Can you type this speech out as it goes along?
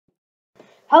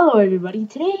Hello everybody.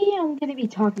 Today I'm going to be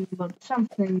talking about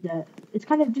something that it's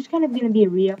kind of going to be a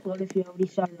re-upload if you already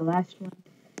saw the last one.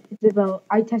 It's about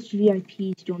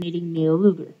ItestVIPs donating me a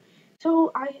Luger.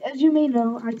 So as you may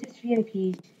know,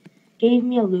 ItestVIPs gave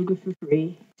me a Luger for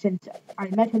free since I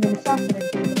met him in the South and I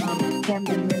told him I was scammed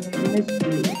and in this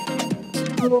Luger.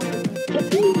 So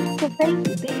thank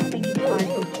you to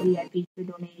ItestVIPs for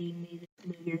donating me this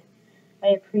Luger. I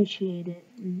appreciate it.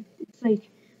 It's like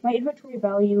my inventory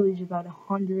value is about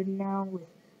 100 now with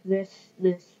this,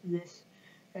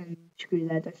 and screw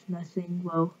that, that's nothing.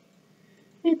 Well,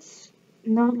 it's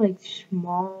not like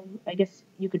small. I guess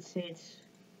you could say it's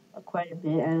quite a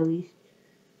bit at least.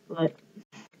 But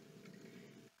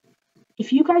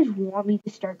if you guys want me to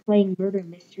start playing Murder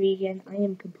Mystery again, I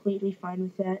am completely fine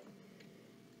with that.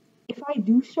 If I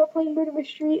do start playing Murder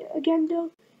Mystery again,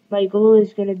 though, my goal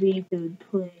is gonna be to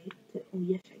play. Oh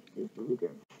yes, I do believe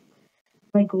it.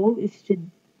 My goal is to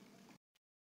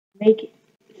make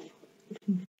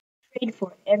trade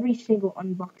for every single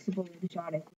unboxable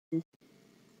exotic. Let's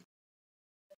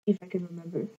see if I can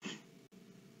remember.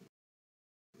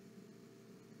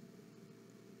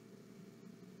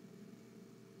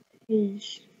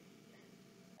 Is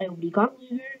I already got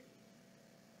LUGER.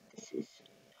 This is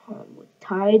with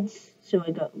Tides. So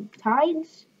I got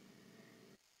Tides.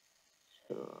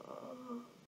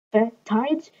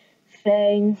 Tides,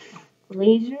 Fang,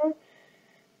 Laser,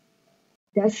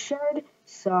 Death Shard,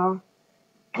 Saw,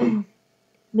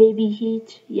 maybe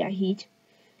Heat. Yeah, Heat.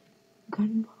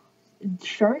 Gun,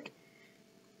 Shark.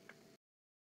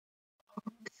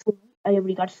 I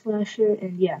already got Slasher,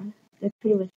 and yeah, that's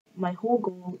pretty much my whole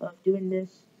goal of doing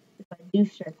this. If I do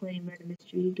start playing Murder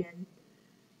Mystery again,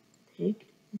 it's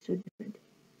so different.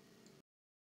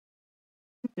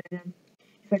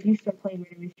 If I do start playing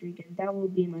Murder Mystery again, that will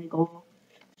be my goal.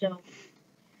 So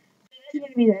this is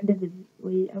gonna be the end of the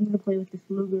wait. I'm gonna play with this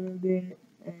Luger a bit,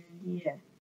 and yeah.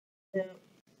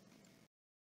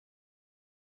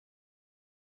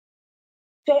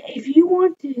 So, if you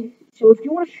want to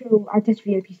show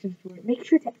ItestVIP some support, make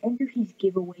sure to enter his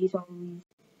giveaways.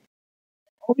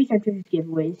 Always enter his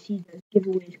giveaways. He does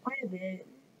giveaways quite a bit,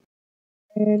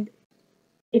 and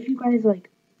if you guys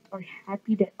are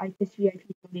happy that ItestVIP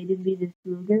donated me this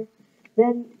Luger,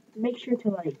 then make sure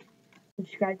to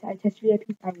subscribe to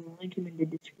ItestVIP. I will link him in the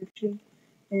description.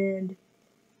 And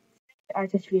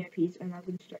ItestVIPs, and I'm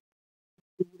gonna start.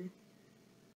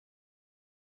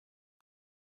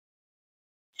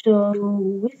 So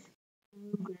with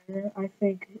Luger, I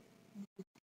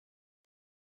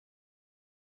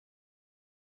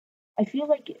feel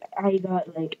like I got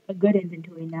a good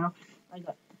inventory now. I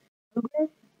got Luger,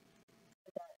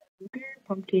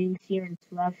 Pumpkin, Seer, and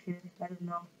Slasher. I don't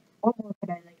know. What more could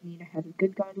I need? I have a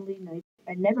good godly knife.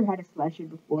 I never had a Slasher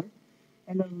before,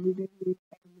 and a Luger, and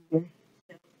a Luger.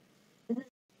 So this is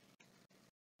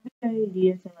a good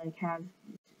idea to have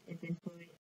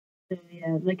inventory. So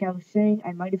yeah, like I was saying,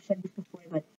 I might have said this before,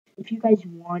 but if you guys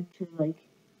want to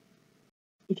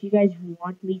if you guys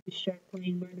want me to start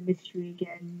playing Murder Mystery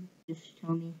again, just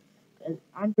tell me. Cause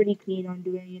I'm pretty keen on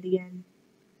doing it again.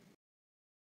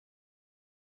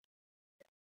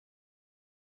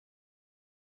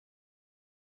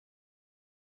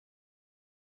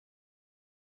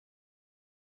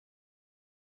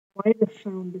 Might have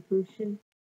found the person.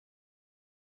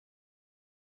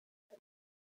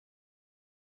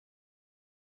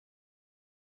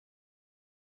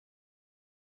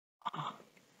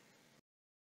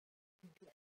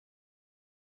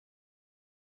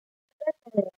 That's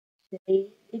all I have to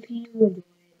say. If you enjoy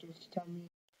it, just tell me.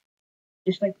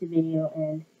 Just like the video,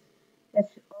 and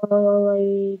that's all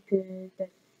I could.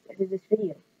 That's the end of this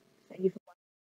video. Thank you for